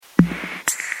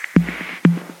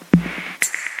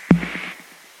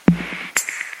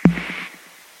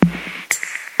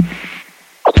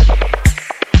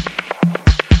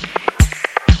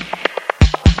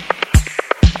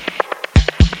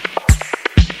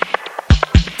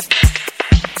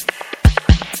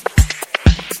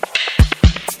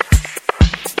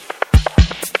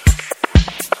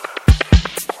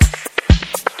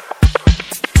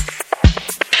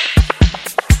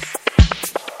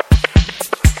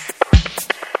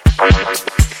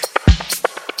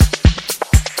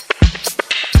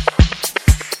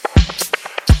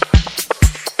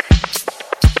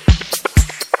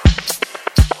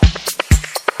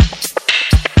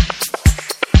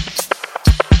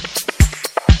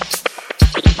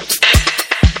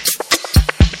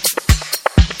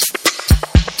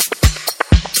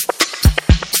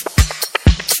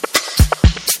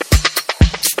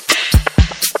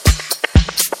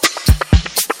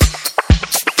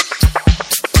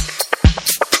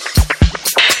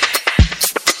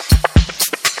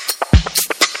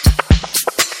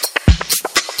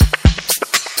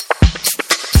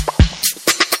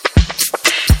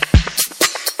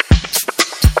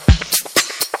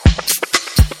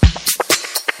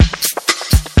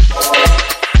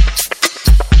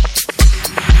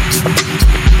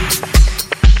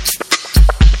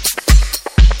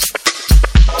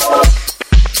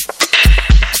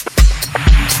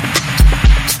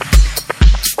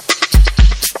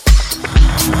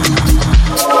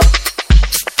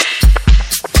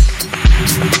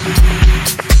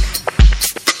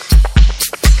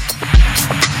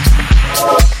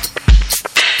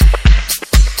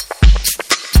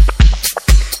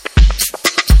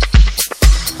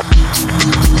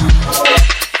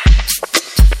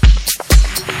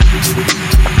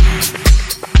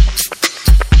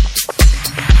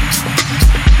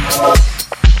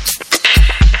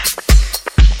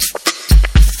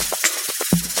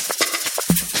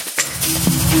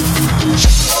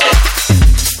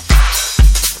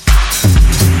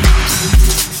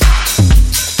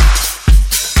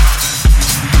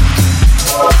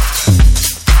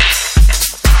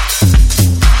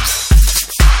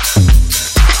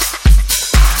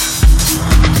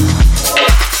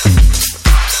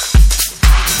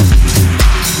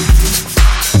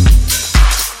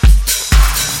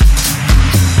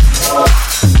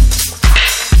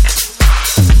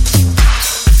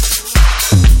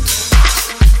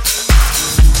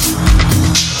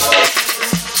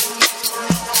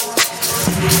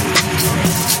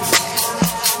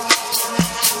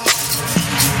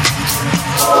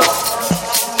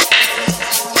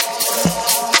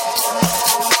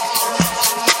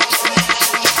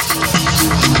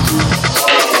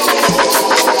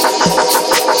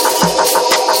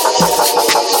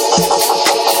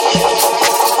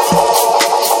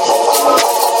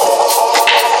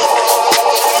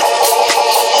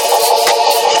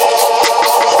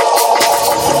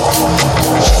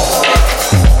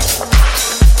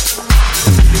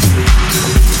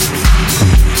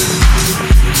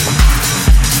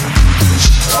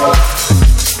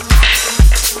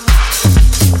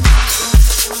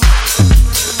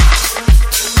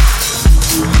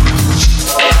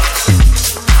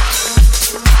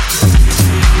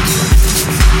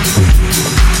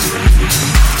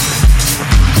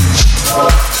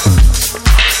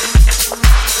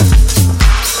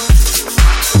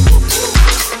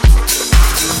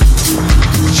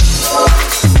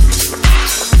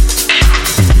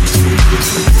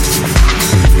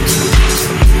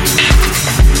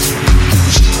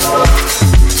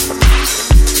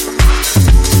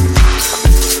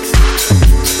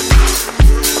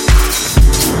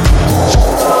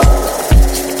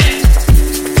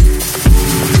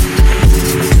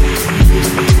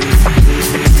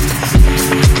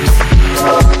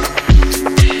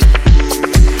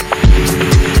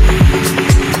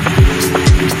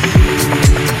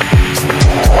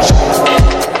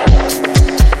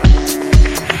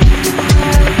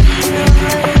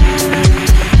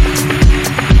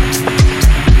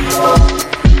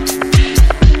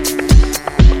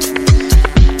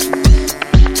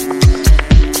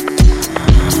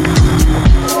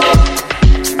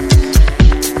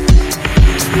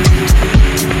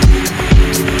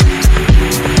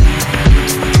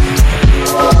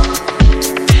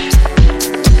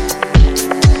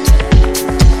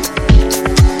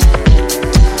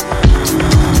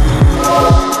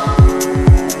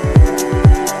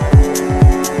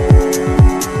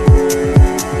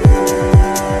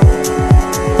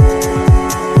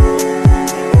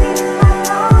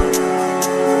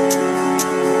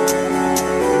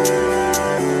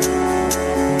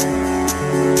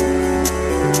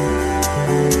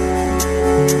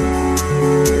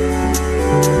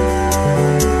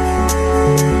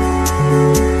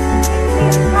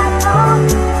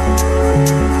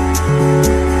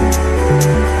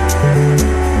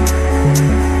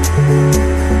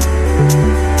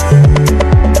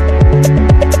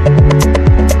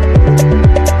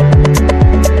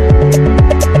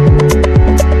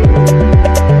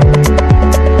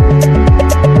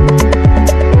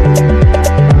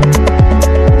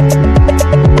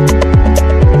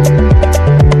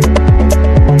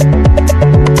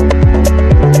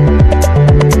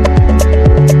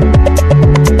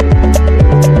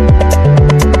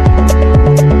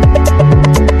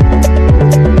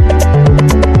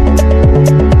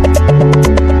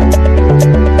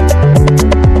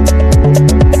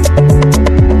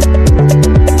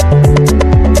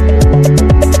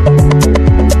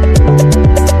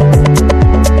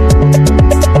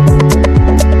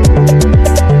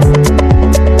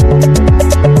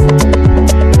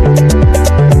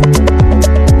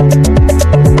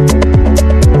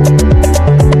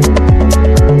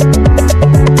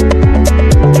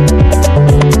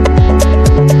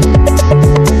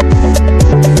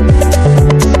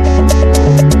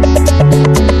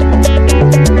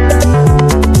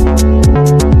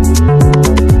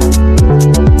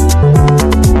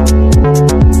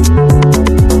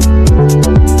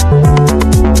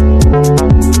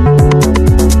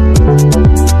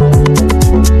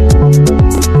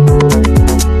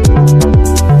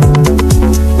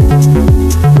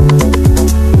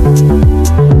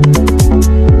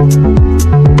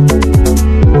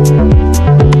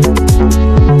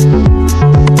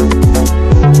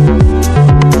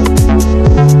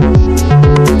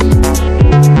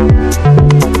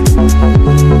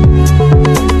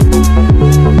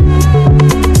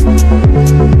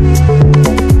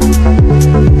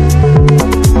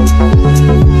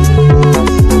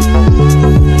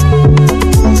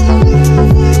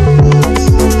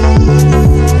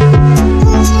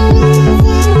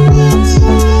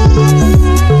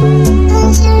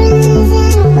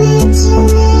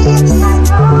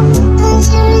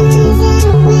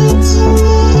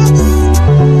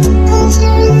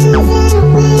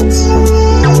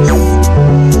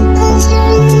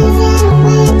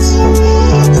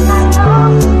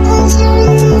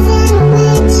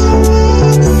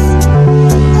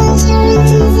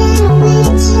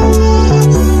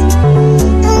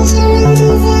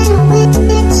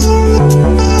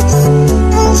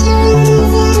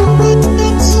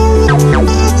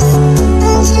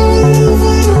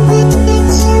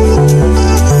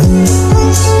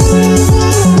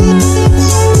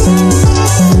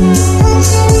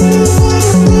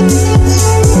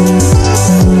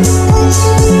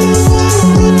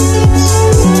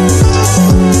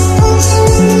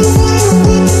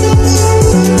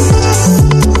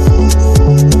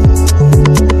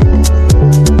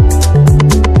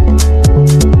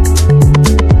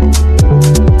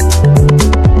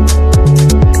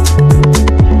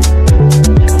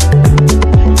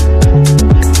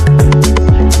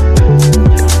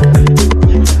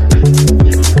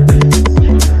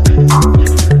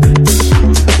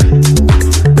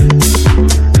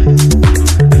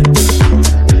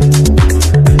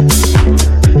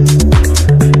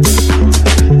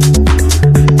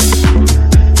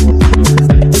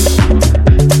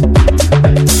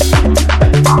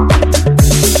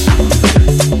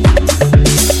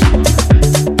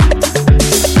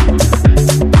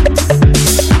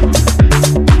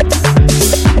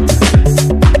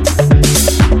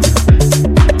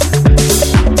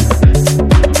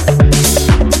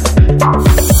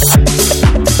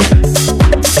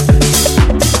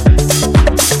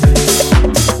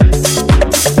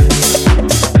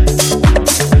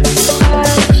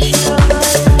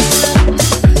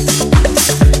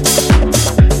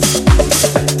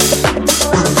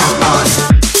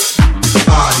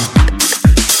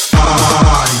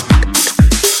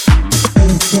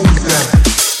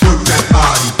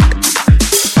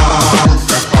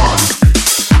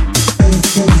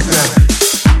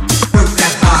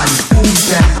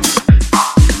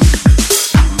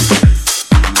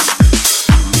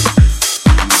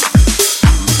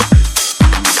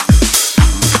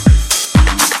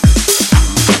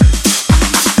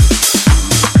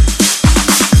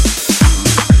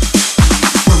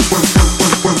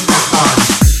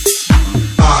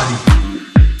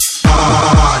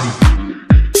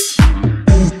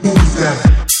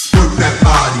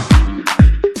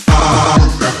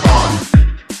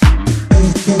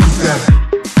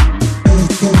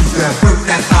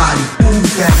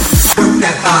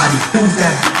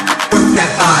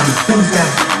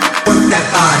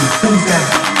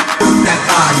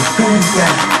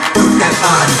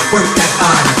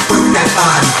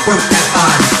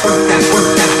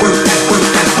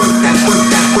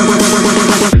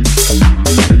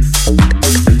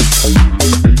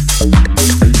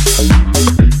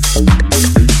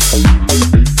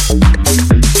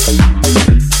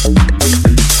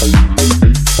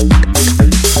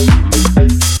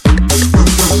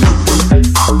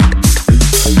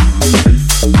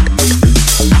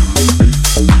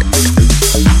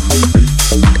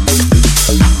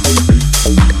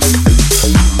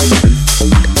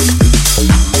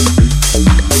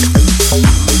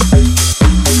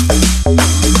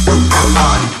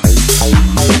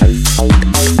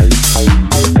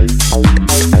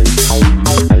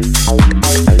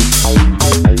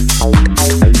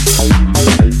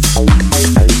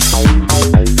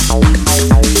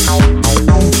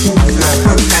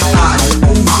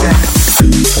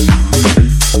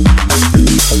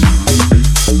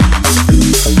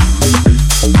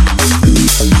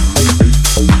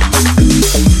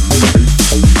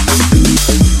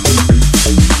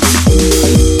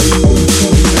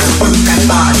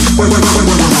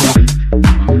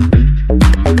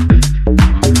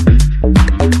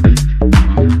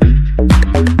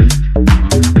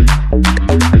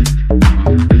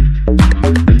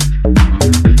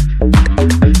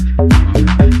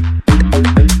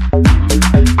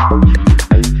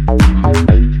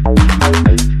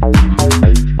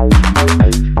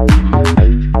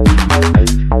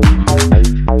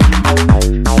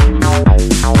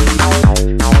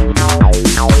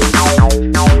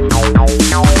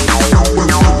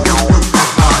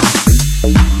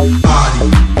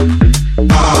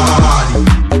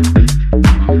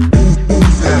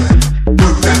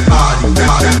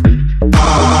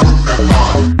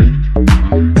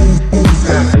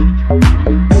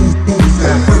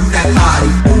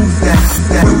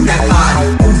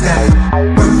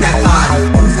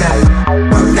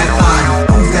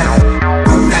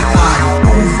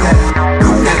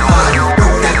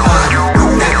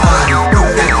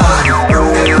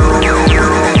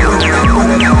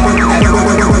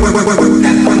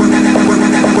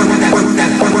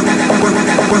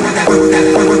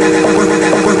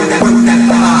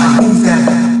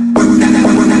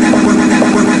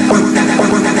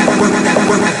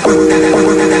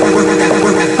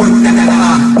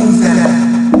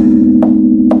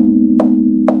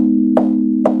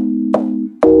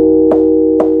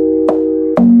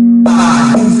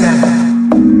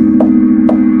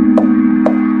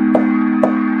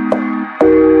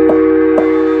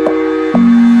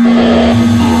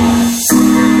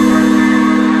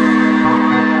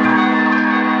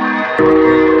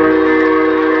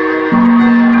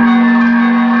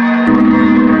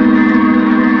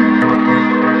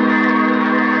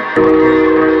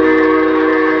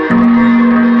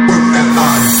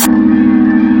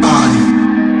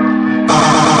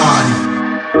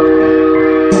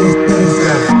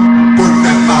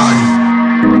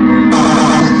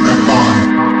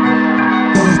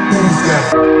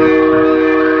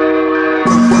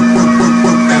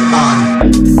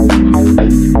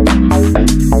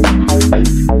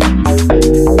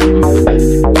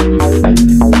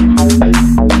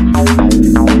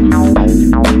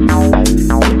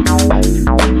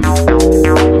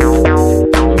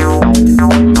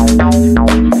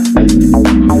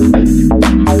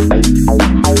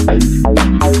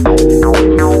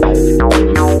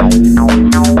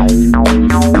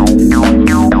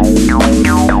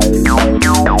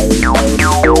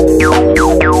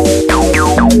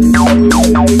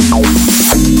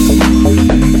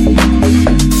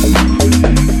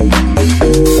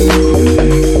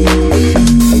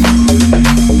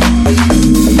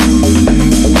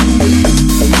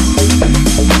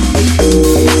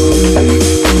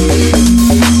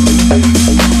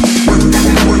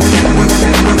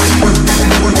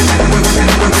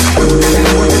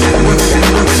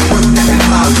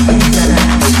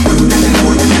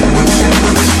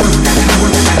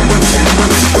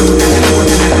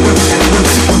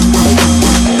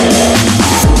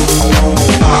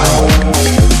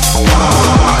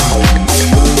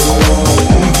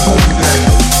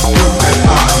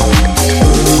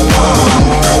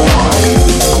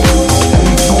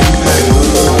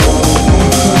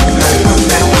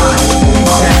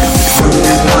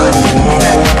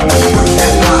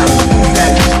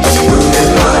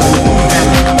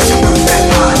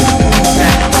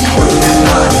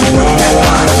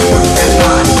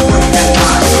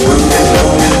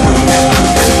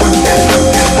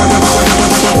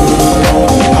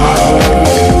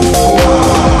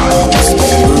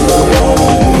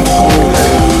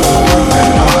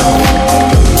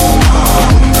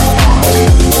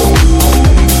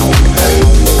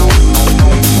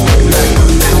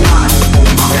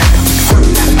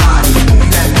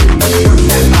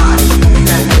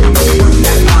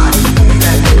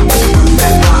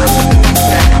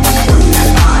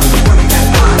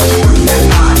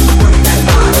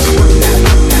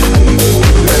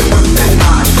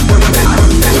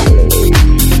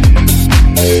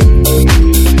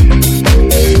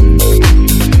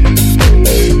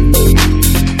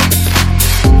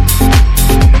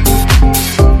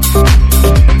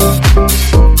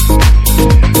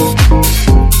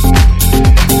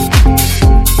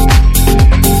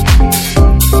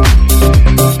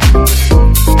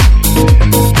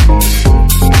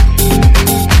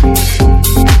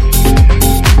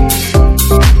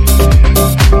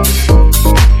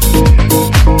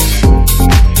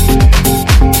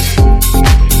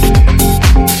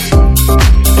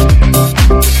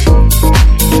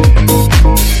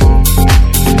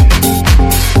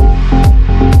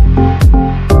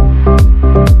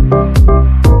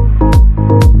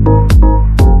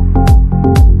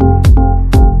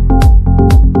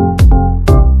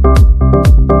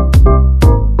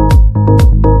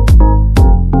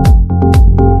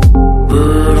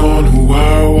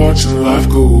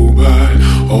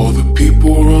All the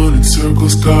people run in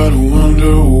circles, gotta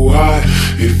wonder why.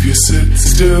 If you sit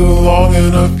still long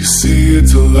enough, you see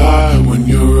it's a lie. When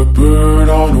you're a bird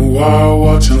on a wire,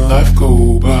 watching life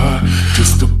go by.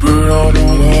 Just a bird on a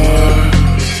wire.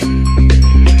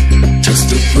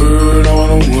 Just a bird on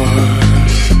a wire.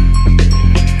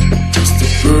 Just a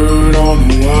bird on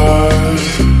a wire.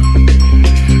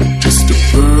 Just a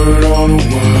bird on a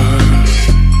wire.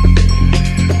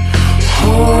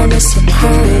 Harness the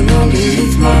current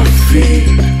underneath my feet.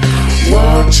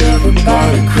 Watch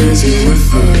everybody crazy with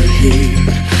the heat.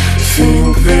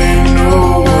 Think they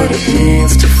know what it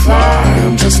means to fly.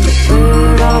 I'm just a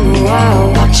bird on a wire,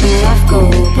 watching life go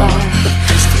by.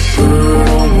 Just a bird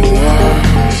on a wire.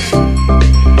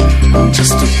 I'm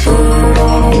just a bird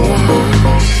on a wire.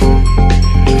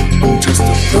 I'm just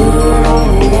a bird on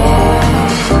a wire.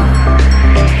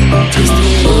 Just a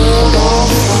bird on a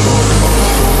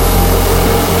wire.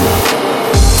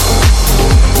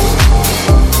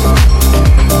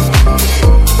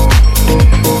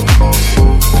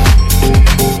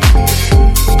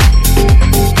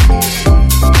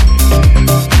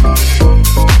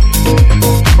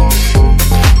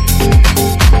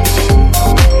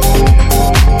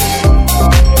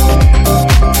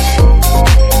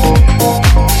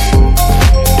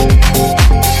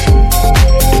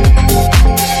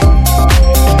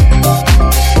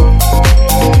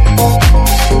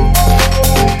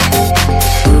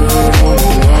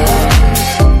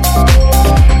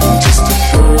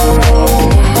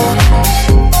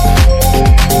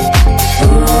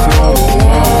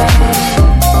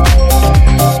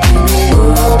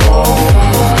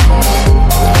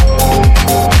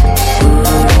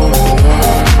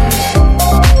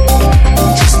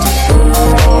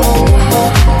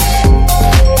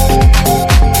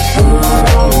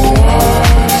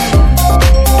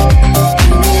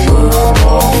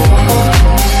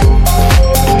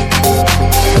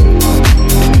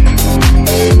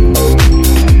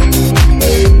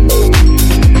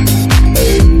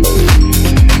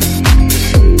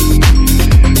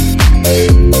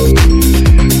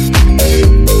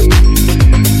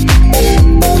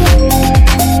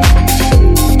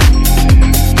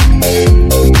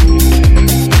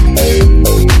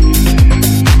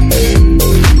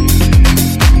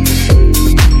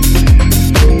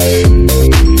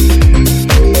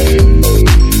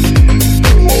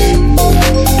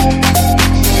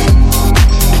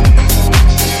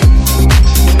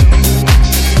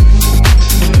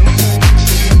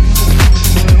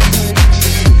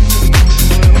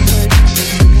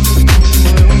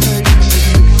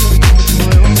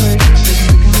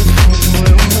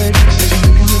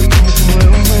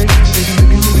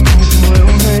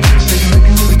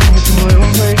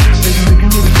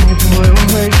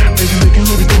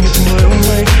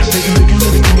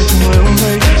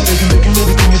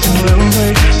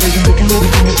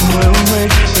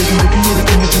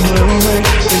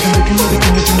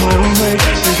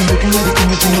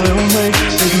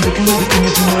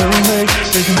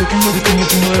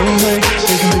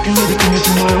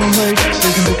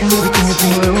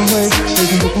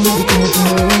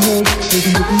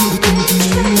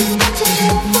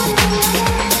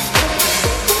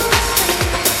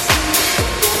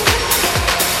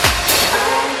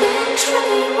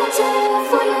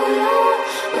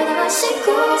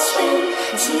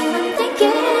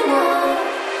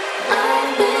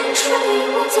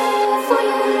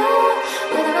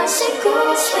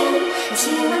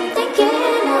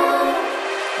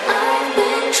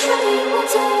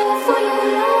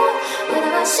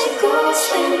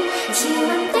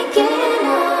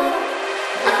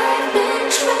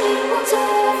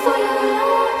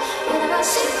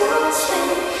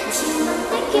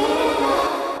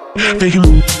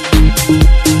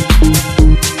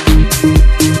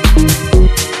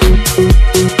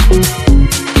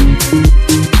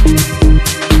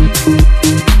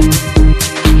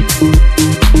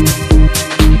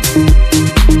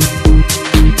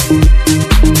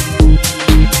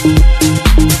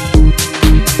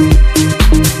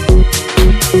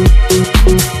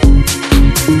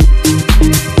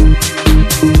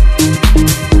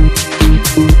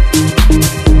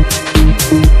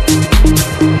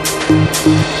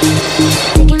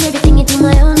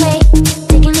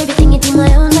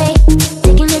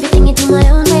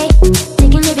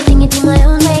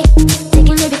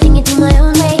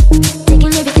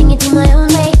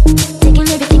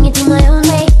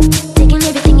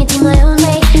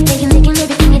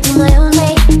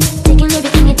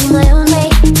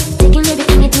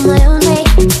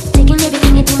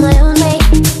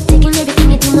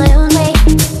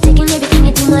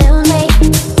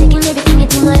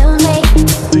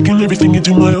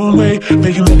 way.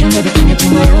 Making everything into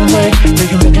my own way.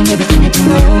 Making everything into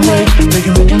my own way.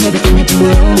 Making everything into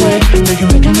my own way. Making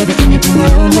everything into my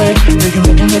own way. Making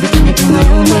everything into my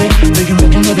own way. Making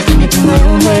everything into my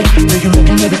own way. Making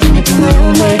everything into my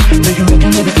own way. Making everything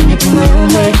into my own way. Making everything into my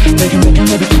own way. Making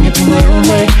everything into my own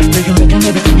way. Making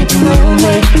everything into my own way. Making everything into my own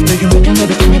way. Making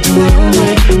everything into my own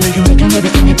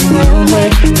way.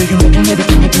 Making everything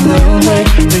into my own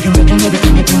way. Making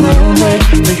everything into my own way.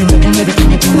 Taking everything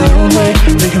into my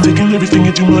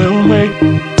own way.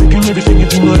 Taking everything into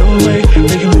my own way.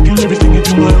 Making everything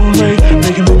into my own way.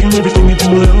 Making everything into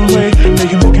my own way.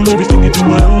 Making everything into my own way. Making everything into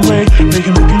my own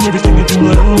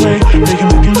way. Making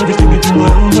everything into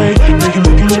my own way. Making everything into my own way.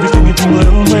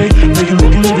 Making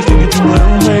everything into my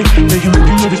own way. Making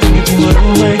everything into my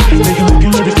own way. Making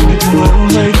everything into my own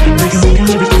way. Making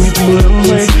everything into my own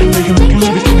way. Making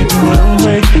everything into my own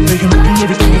way. Making everything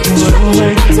into my own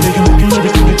way. Making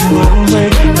everything into my own way.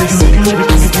 Making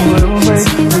everything into my own way.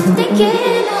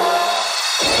 Thinking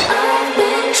I've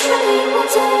been trying to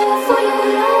for your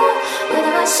love,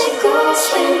 whether I sink or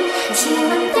swim, it's you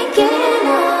I'm thinking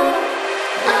of.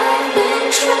 I've been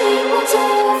trying to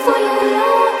for your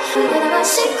love, whether I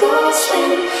sink or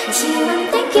swim, it's you I'm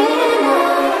thinking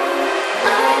of.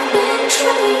 I've been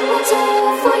trying to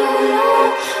for your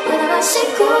love, whether I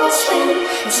sink or swim,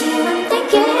 it's you I'm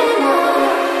thinking of.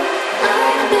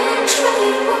 I've been trying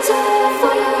to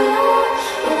for your love,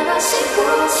 whether I sink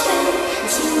or swim,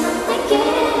 it's you I'm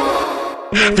thinking of.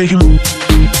 Making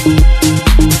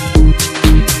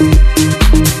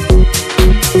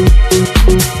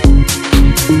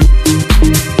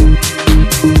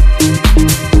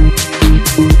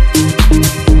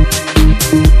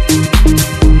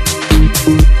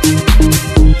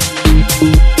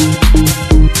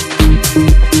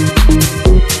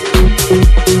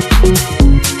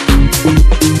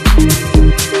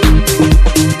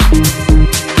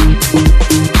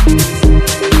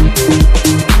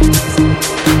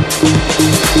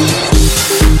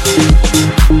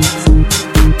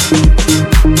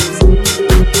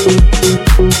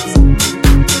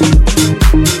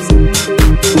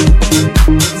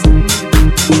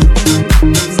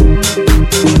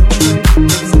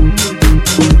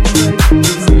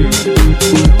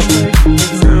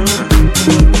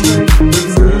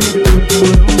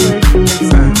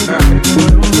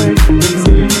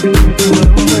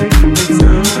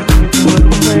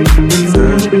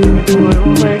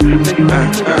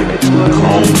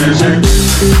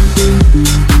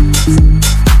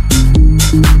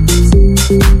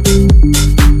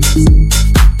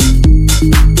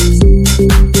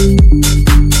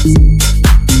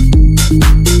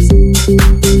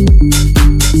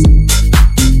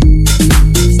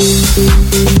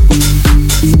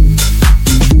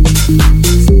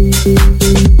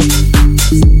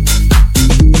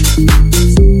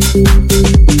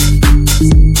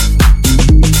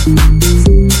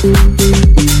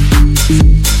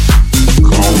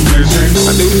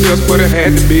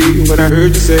I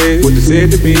heard you say what you said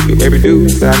to me, baby, do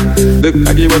inside. Look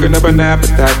like you're working up an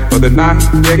appetite for the night,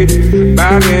 yeah, it.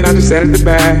 By then I just sat at the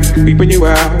back, peeping you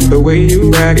out, the way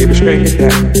you act, every string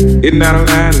attack. Getting out of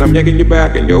line, I'm yanking you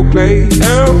back in your place.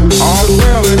 Now, all is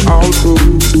well and all is cool.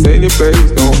 Stay in your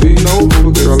place, don't be no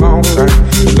fool, get along right.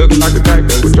 You look like the type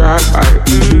that would drive by.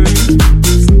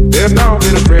 There's not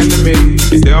been a friend to me.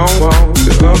 You don't want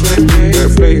to up and get a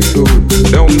place cool.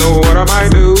 Don't know what I might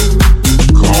do.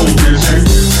 Call me busy.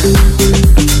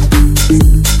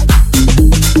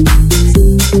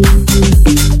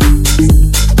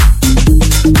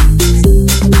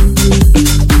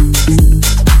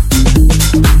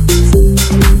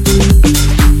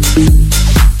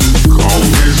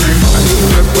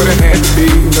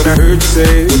 I heard you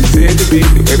say what you said to me,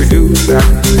 baby, do stop.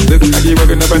 Look like you're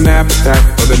working up an appetite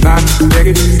for the night,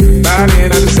 yeah, it. By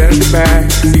then I just sat at the back,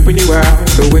 keeping you out,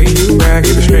 the way you act,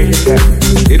 every string attack.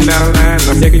 Getting out of line,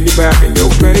 I'm yanking you back in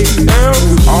your place. Now,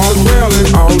 all's well and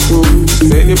all is cool.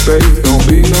 Stay in your place, don't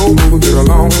be no fool, get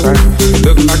along right. You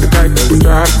look like the type that would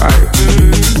drive by.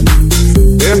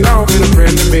 There's not been a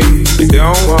friend to me. You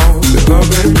don't want to love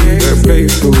and get a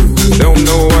place cool. Don't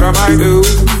know what I might do.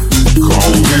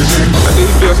 I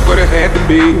did just what it had to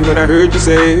be when I heard you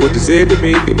say what you said to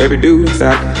me, baby, do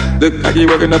inside. Look like you're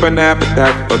working up an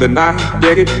appetite for the night,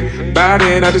 yeah, it. By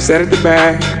then I just sat at the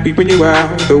back, peeping you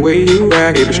out, the way you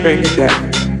act, every string attack.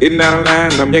 Getting out of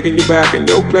line, I'm yanking you back in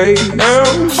your place. Now,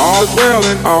 all is well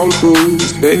and all is cool.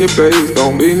 Stay in your place,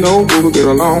 don't be no fool, get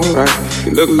along right.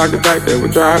 You look like the type that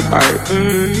would drive by.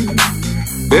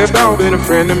 There's not been a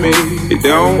friend to me. You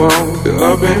don't want to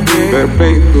love and be better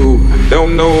play cool.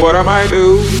 Don't know what I might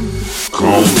do.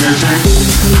 Call me busy.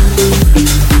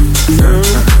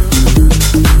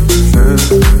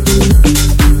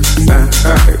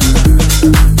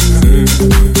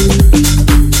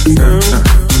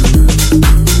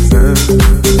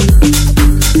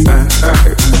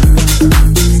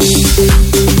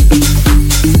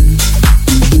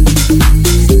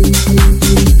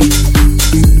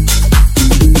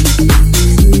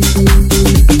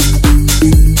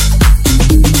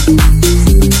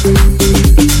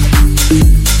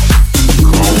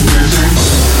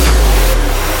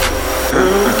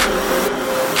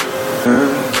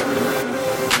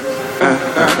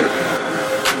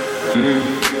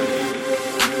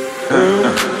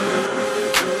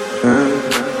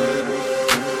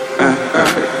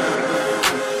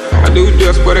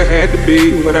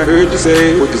 be when I heard you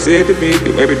say what you said to me.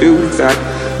 You ever do inside.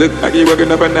 Look like you're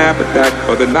working up an appetite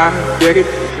for the night. Yeah, get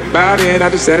by then I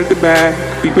just sat at the back,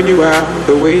 peeping you out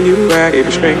the way you act.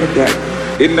 Every string attack,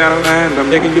 getting out of line, I'm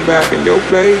yanking you back in your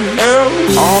place.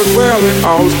 All's well and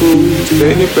all's cool.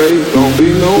 Stay in your face, don't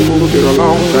be no fool. Get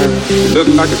along right.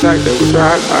 Look like a type that would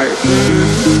try to fight.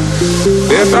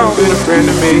 There's always been a friend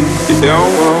to me. You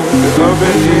don't want to love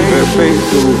and you better play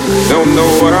cool. Don't know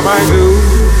what I might do.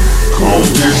 Call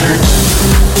music.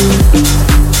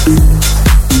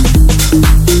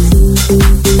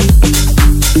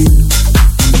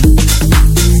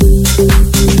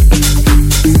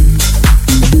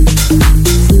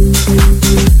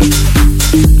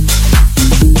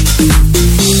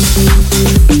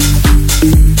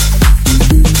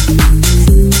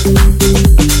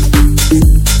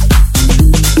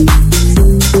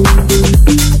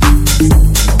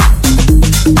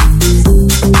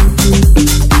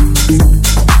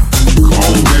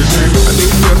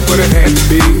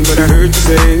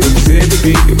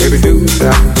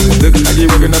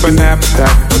 An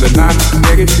appetite for the night,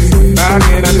 negative. By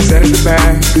then I just sat at the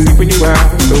back, keeping you out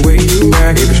the way you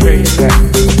act. Every strange attack,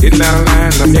 getting out of line,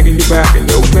 I'm yanking you back in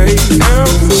your place.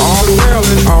 All well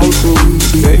and all cool,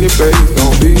 in your face,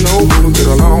 don't be no fool, get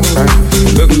along right.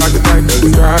 Looking like the type that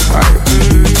would try to fight.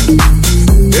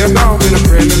 There's always been a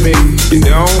friend to me. You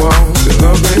don't want to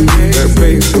love and that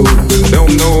place cool.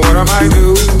 Don't know what I might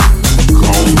do.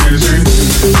 Call music.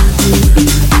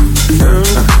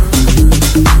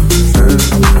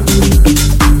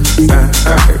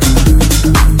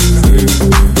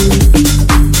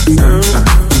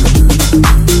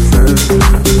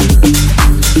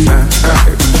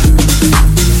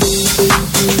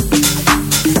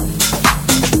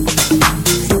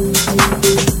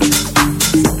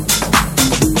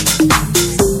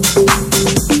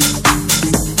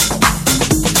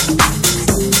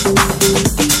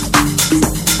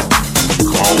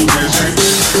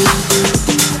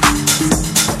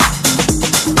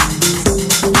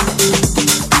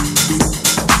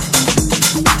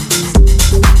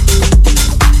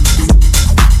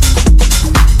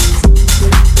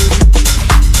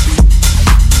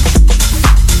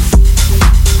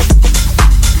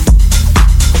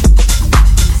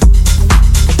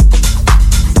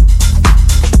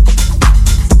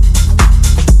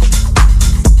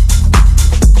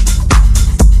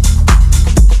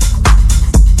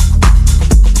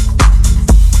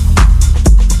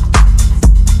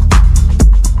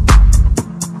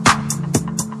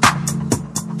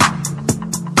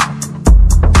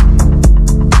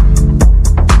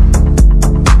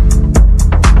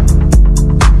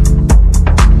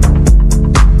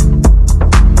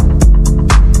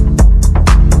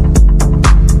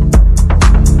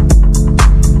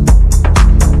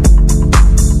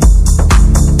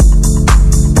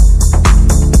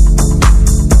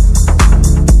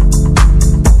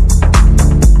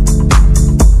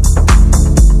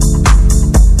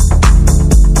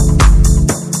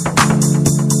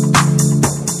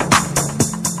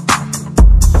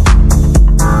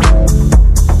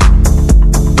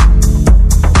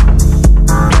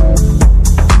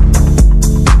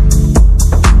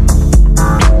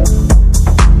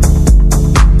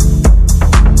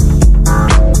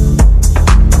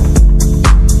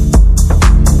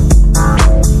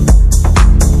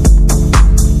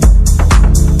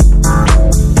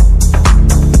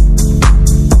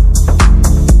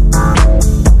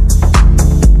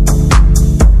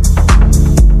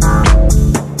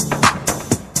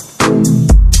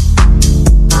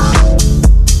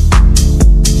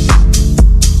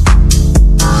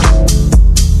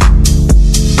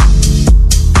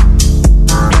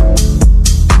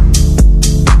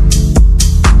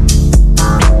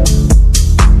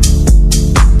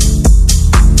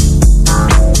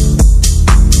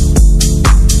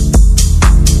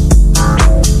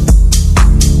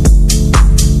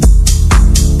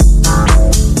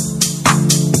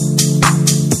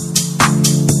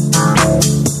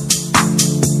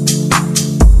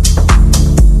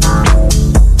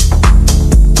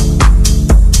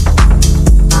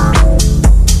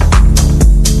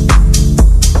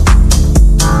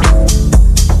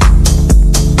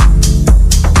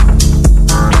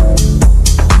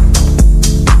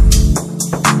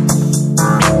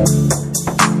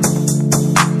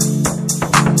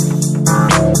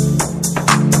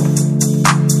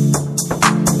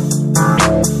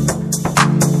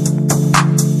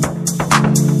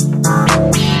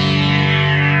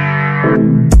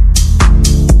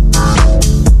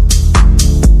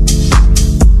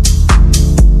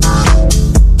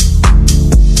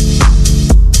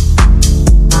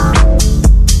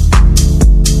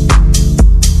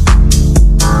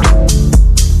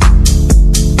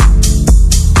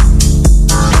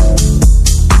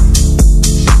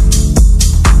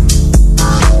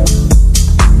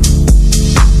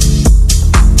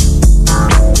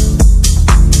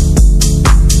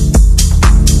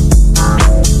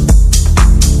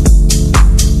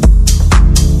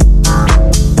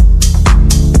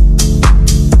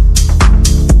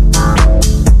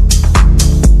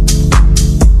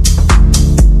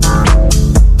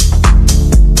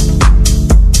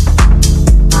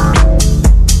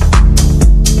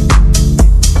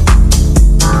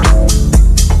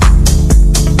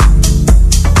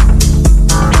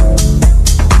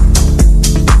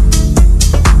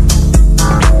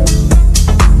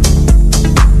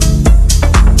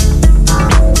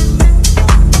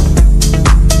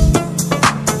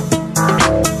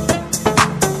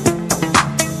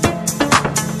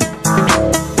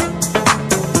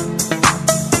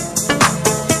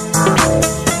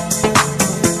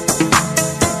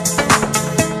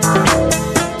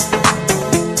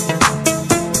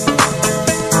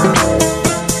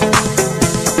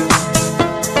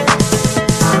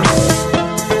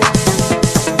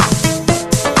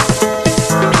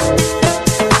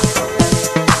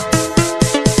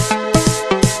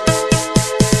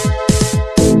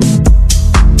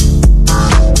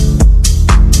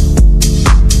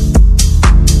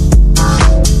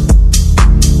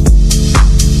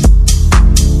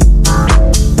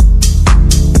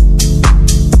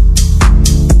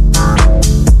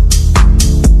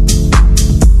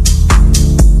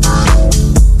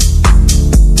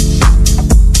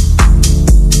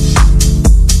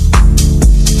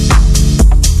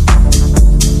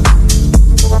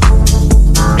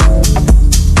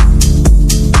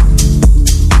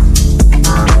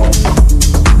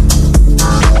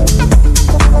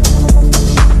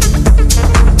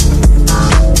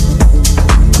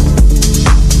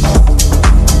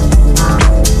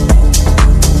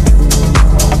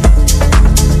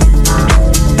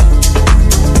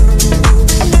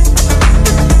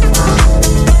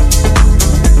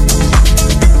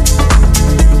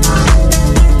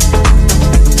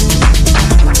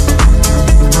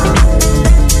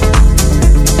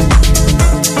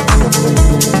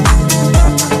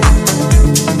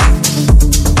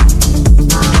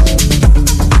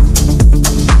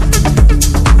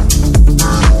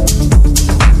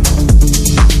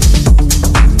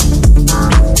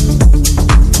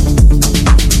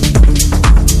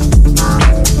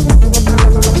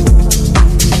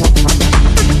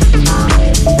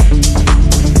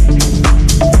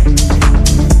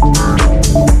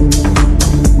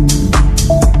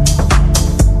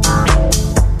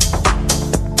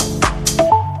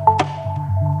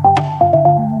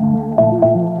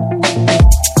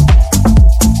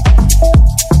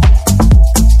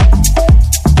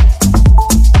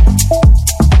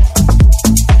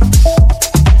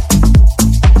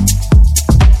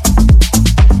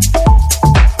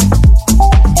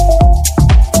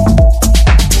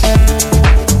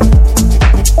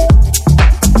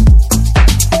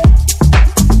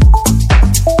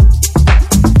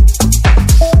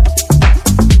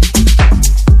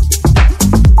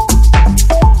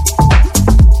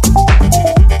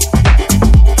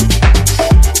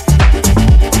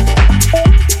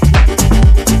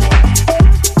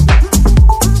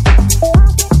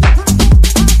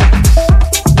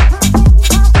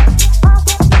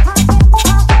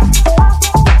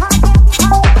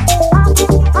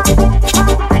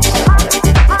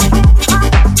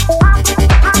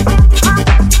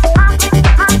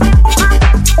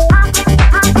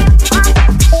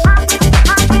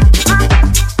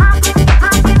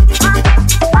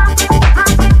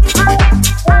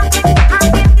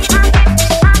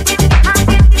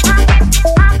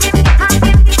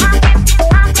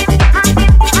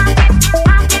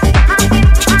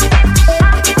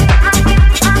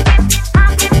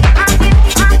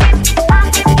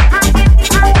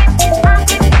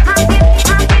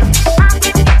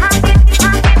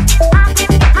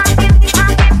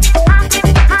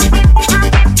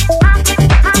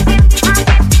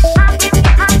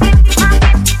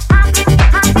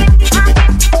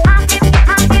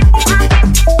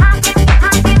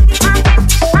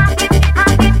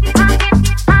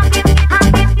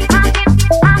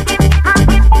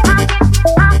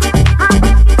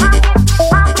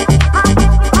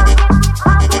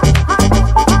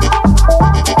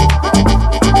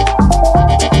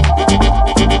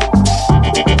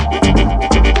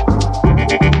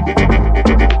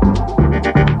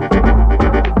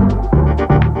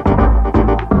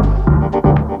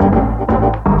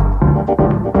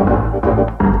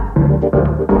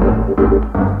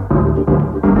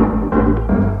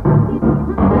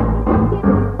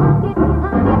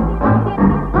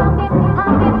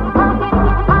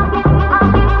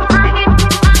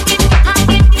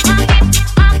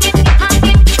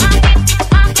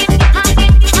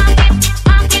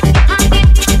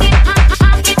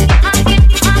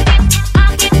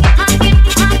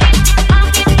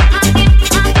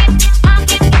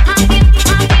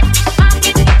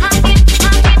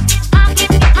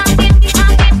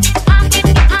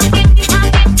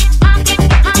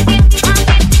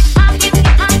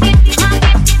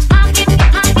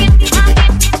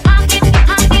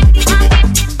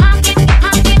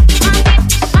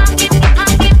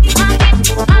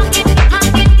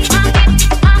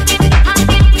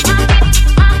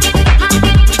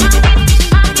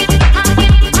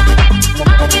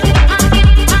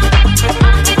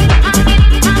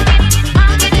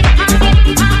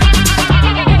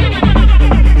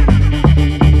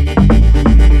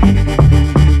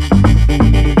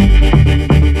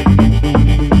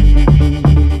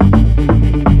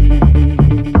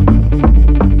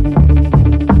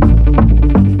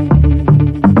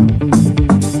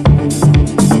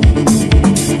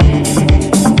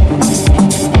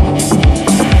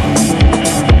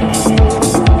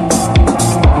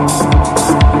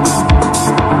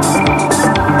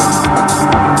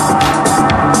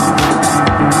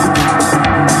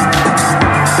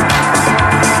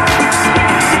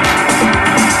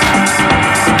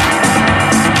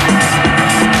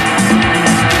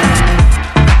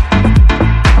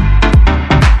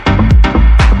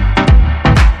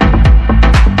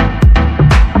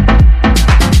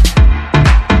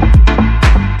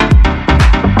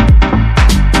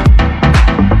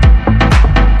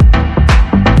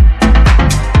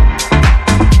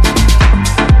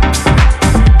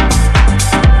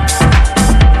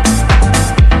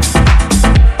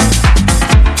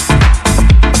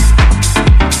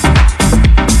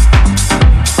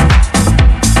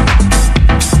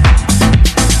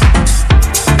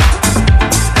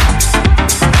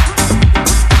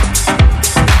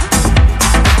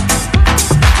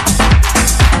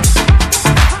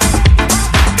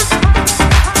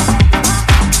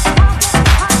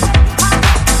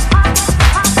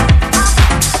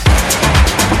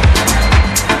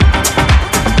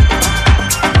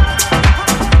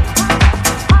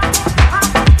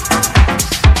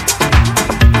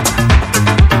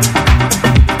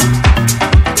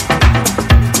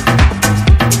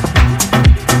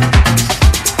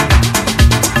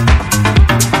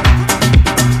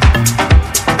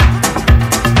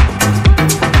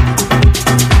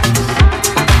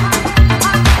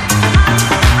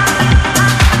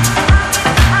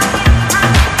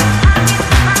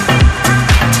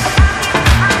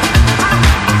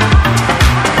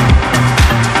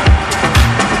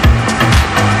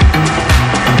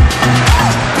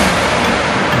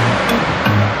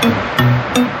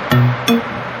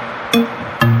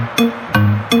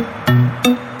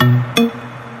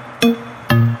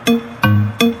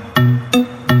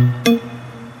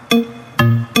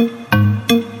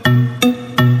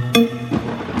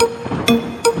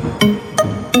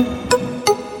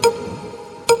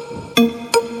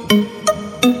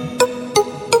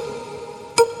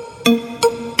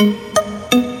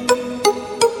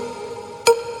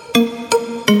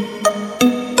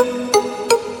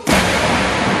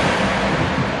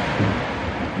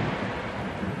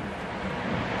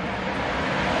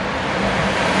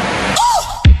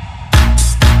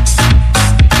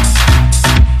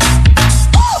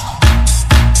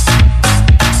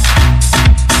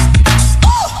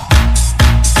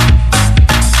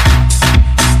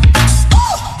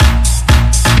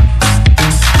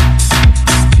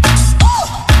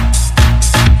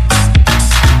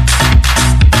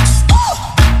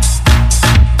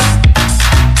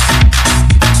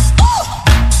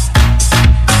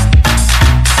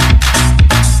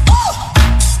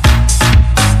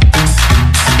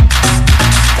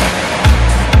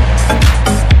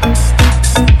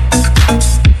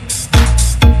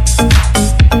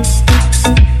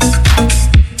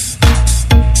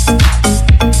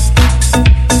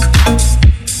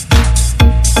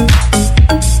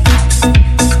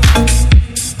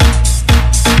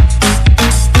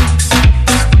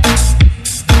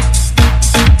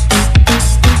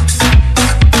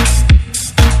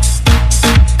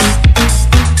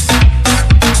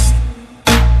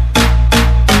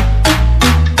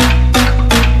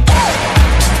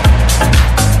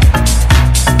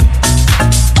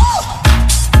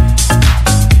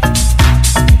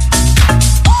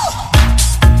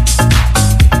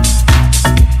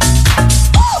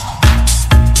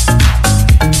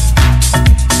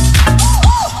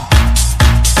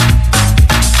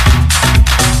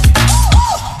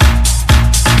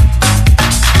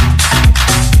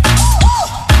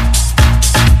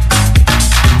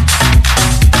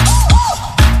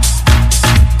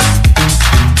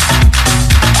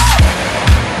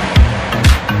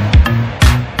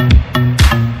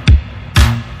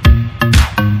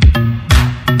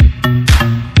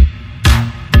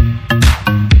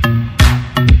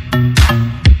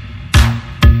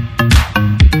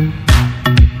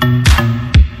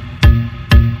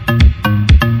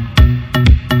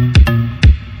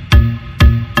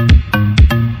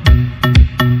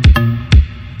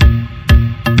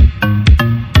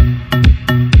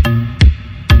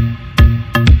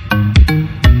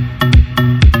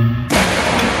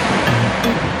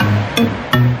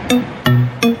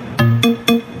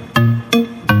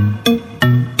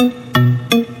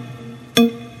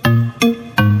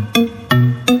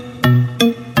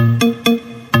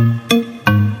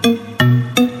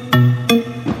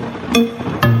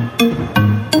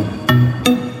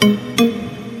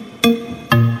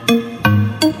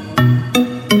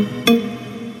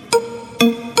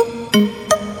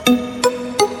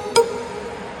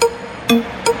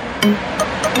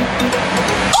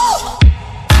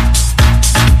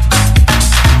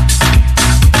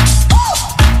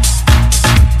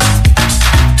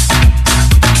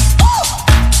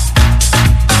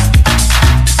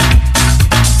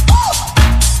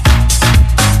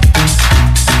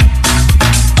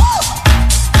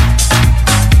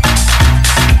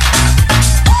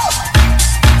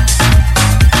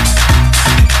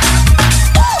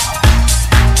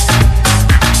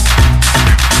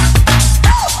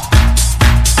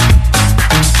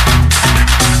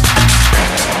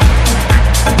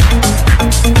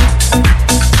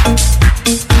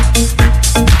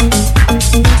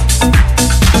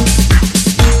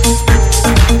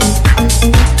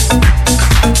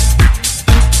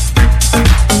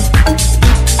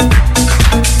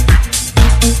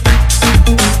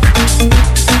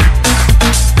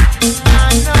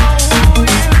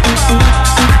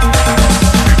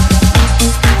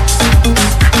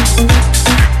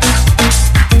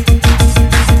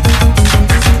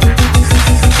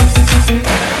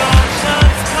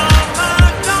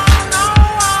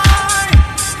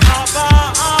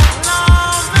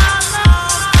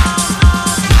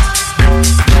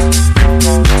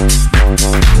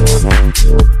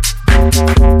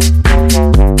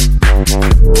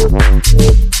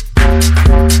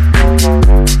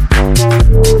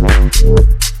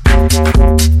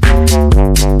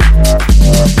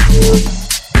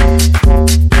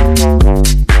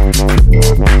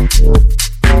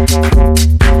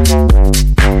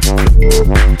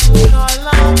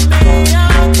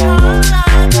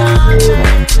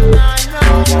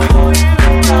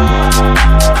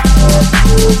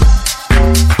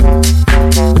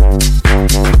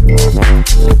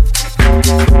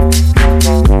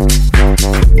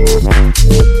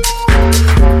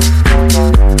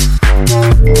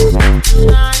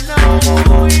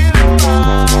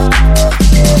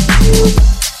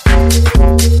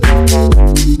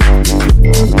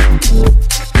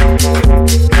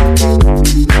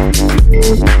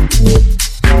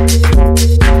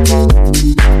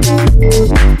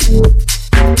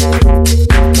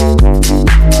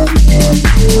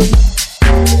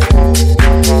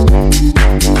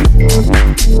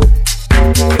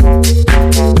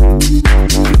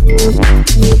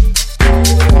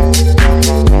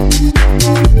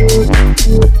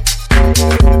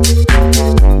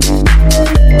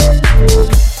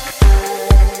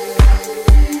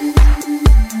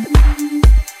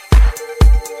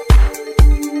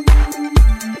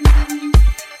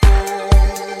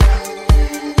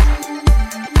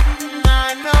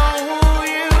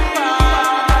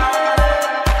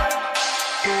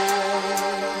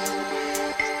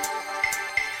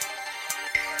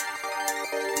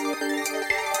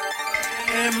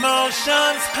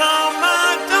 Emotions come, I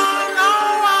don't know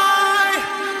why.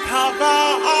 Cover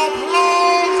up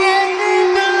loads every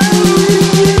day.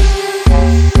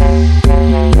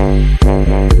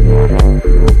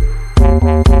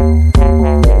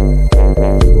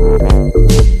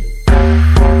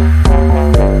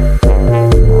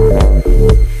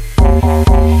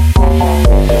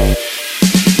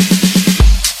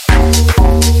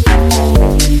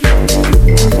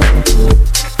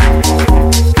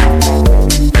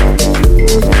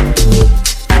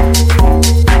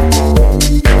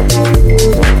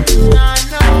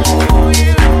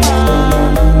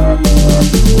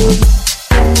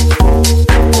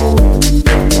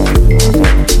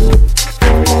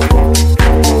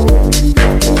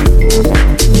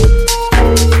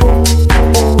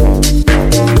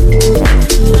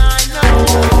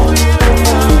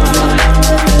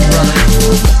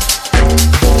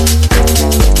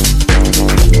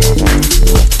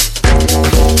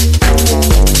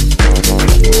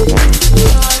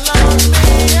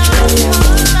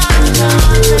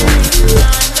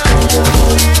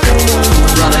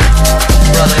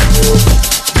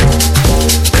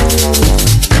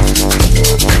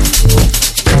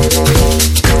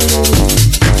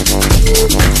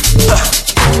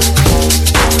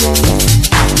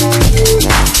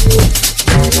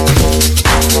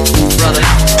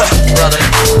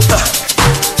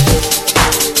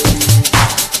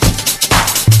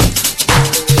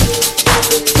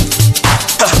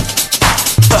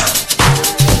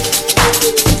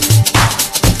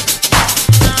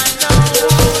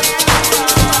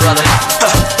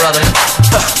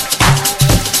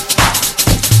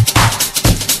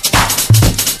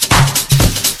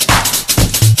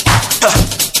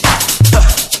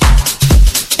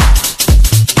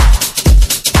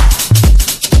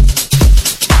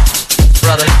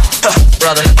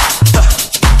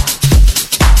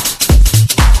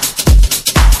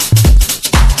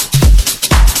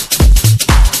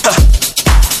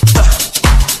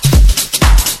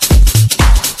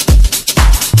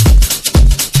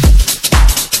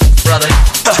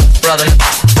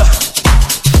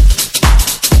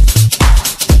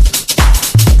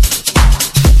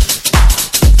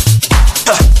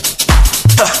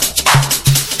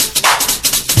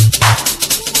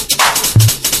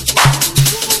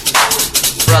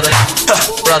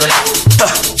 Brother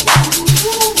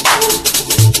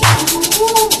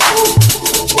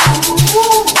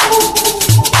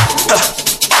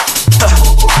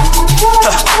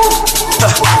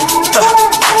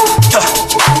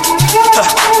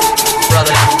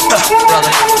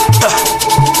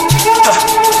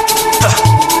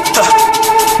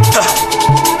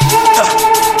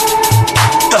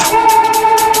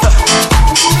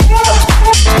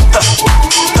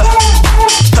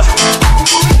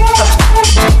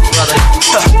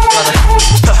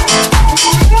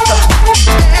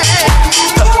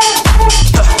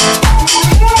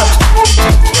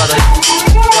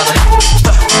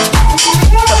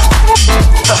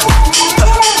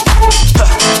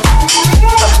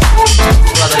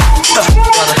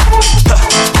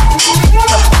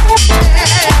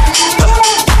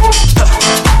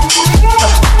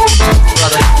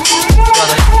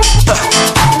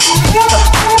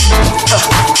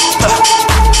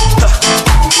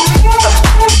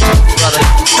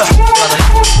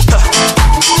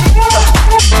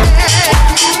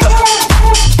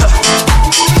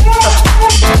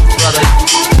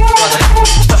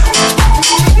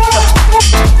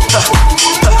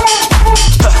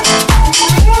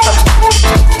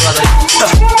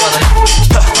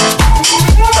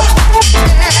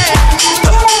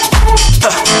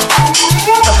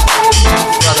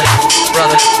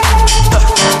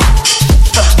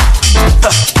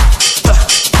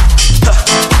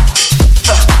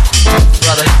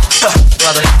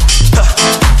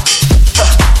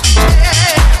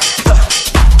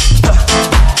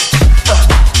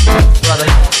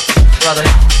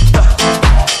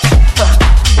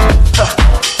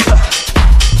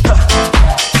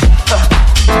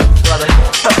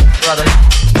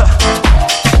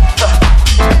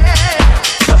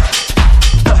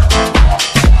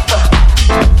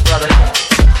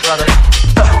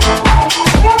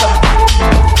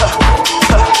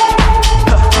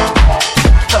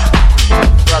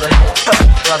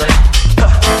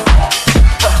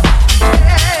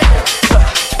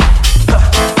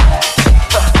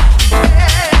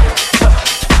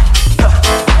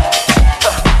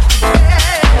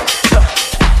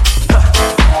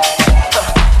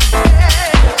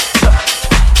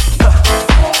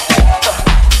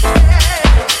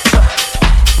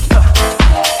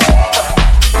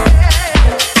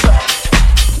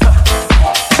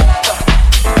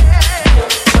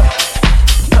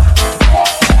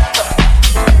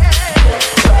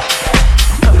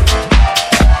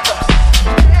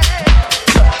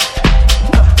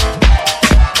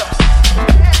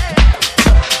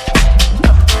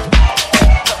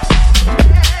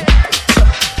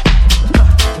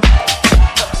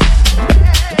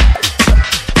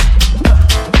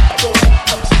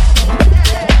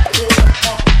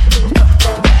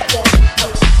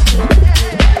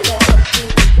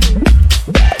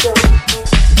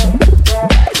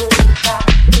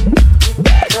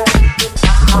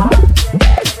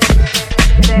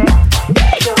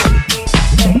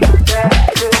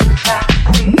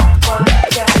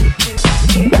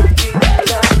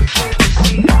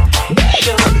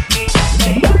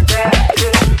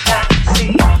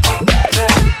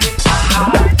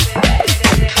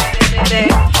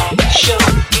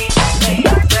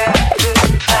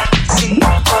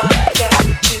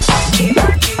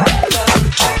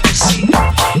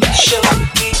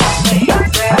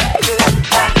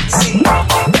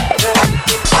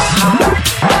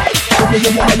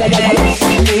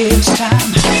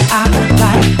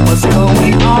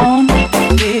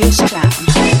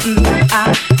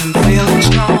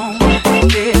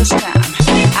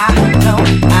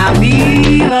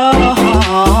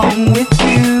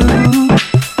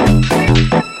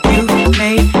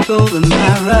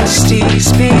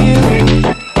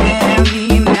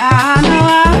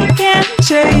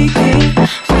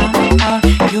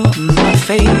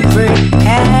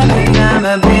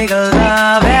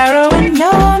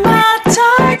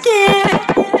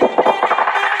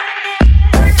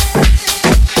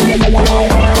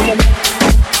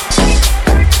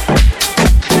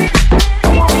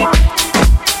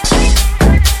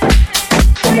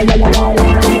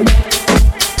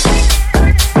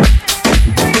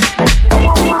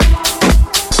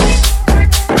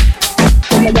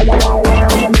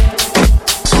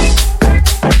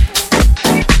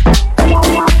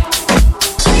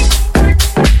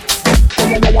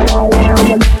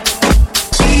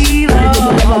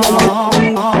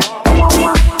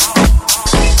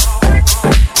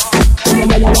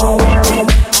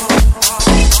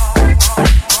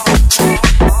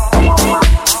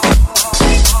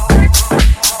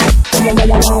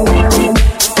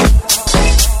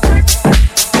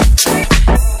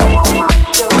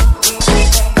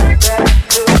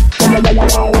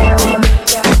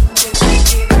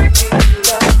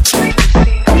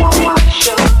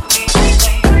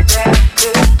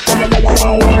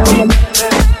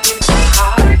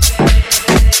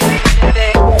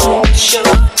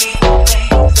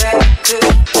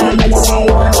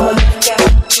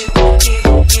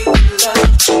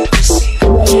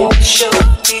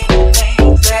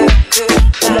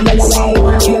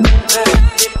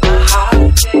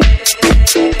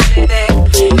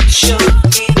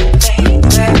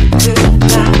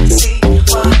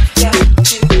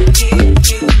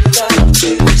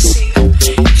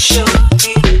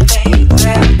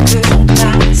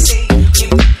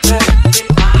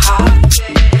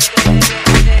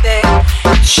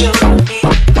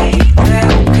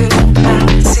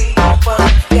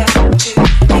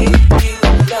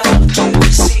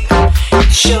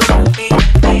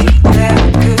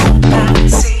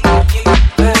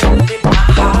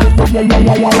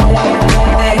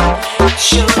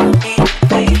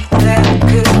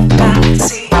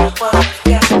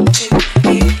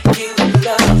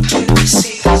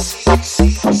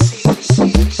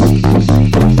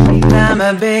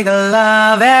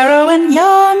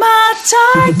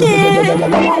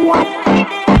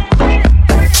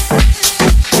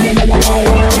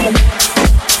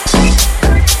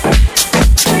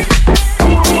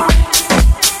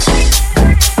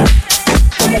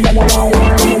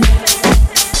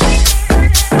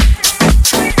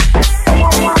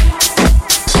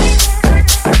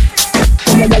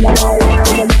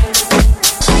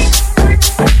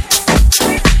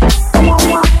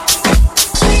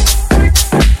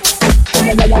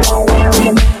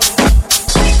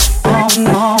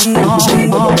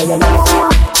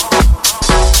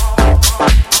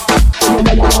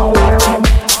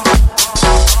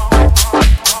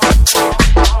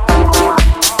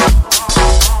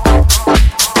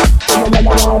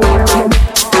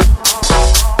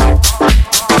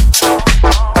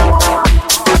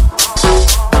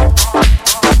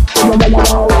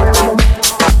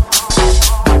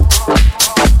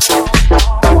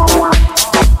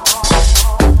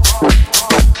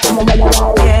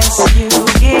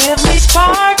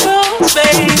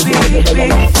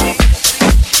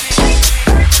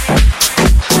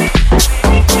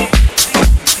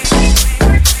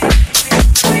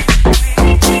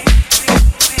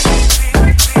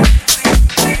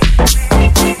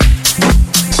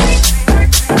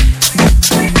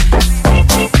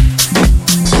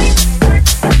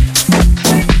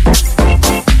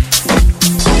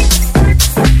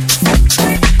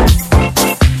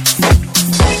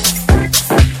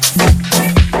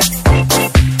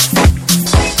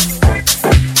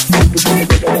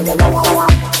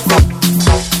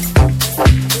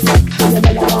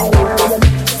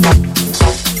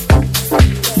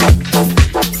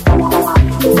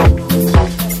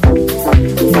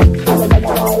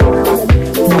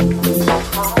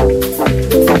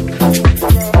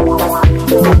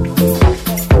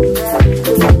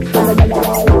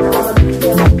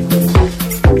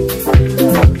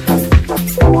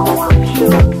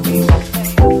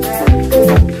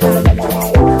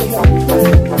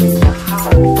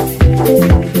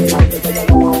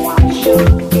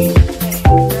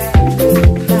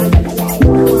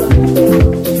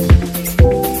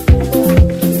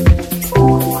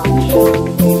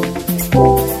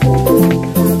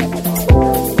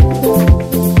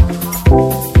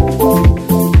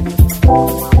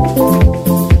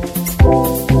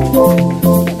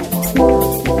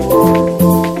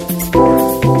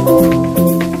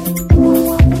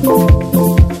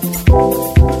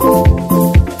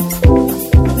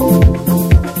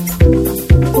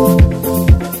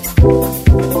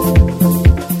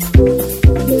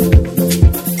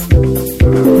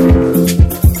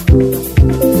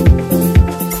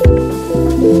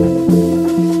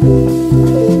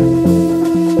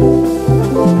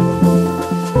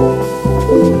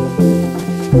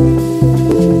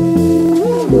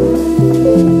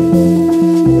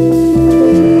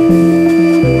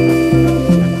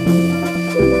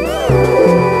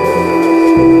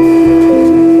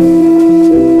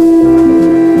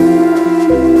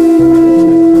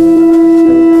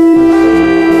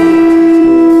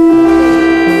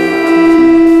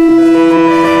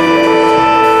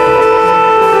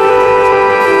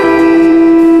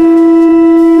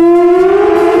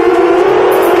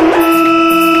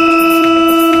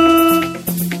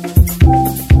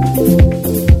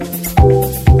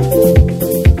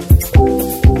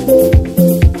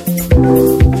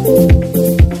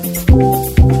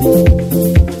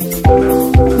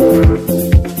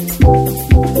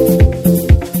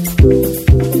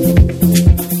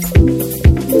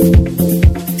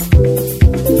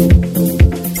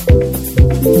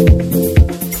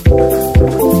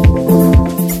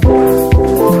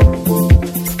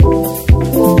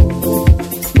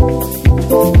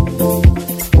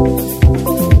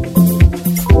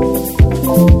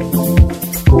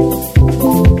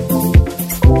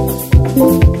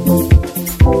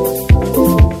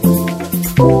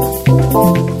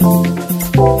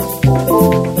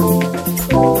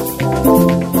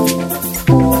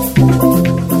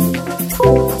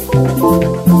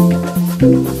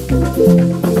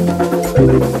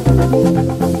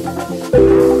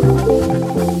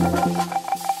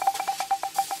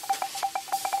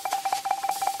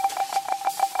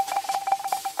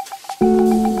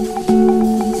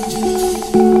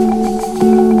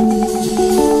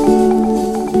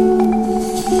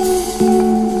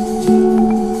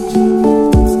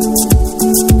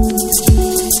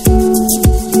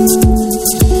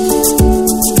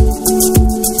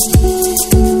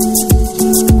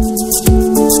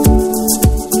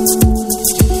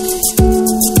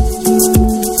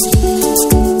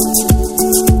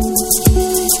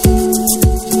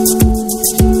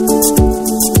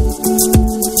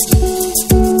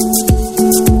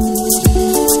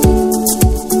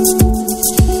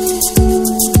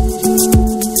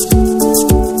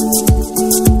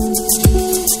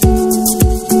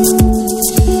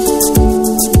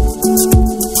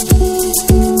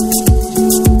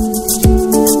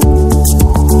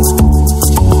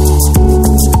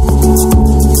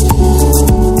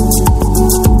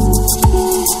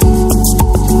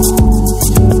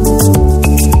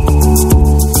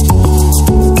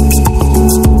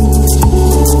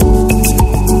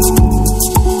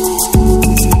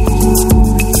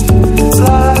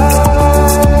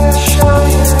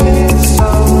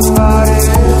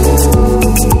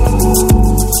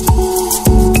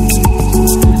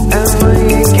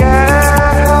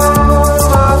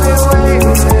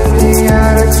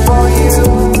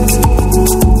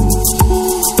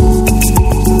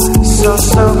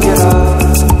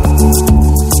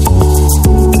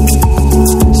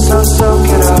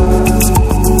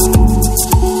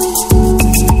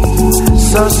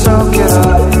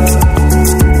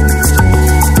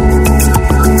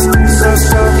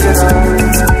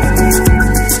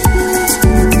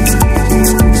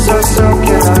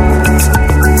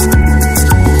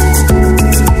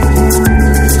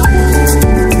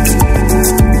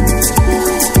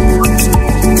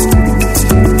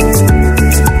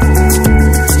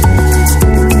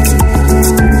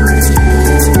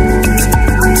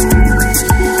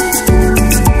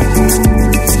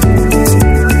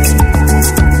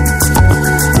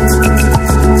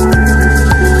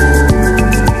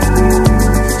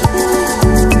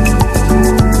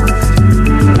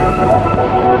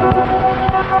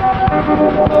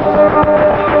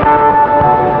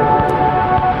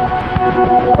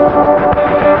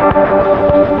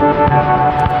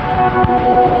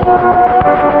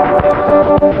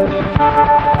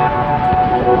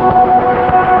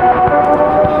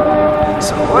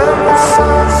So when the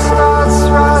sun starts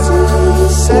rising, the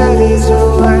city's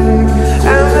away.